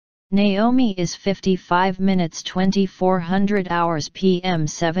Naomi is 55 minutes 2400 hours PM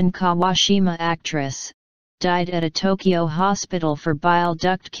 7 Kawashima actress, died at a Tokyo hospital for bile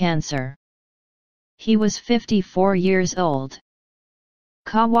duct cancer. He was 54 years old.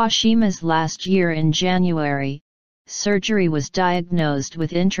 Kawashima's last year in January, surgery was diagnosed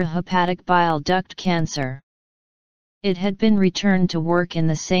with intrahepatic bile duct cancer. It had been returned to work in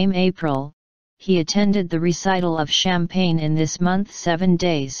the same April. He attended the recital of Champagne in this month 7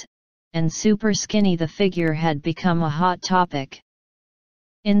 days, and super skinny the figure had become a hot topic.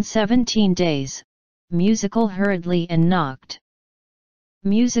 In 17 days, musical hurriedly and knocked.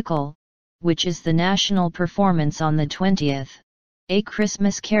 Musical, which is the national performance on the 20th, A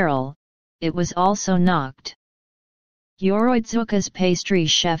Christmas Carol, it was also knocked. Yoroizuka's pastry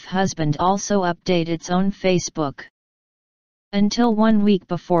chef husband also updated its own Facebook. Until 1 week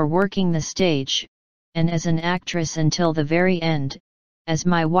before working the stage, and as an actress until the very end, as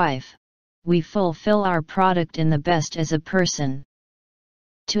my wife, we fulfill our product in the best as a person.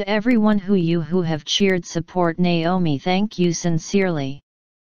 To everyone who have cheered support Naomi, thank you sincerely.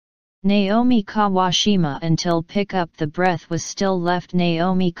 Naomi Kawashima. Until pick up the breath was still left.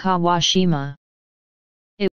 Naomi Kawashima.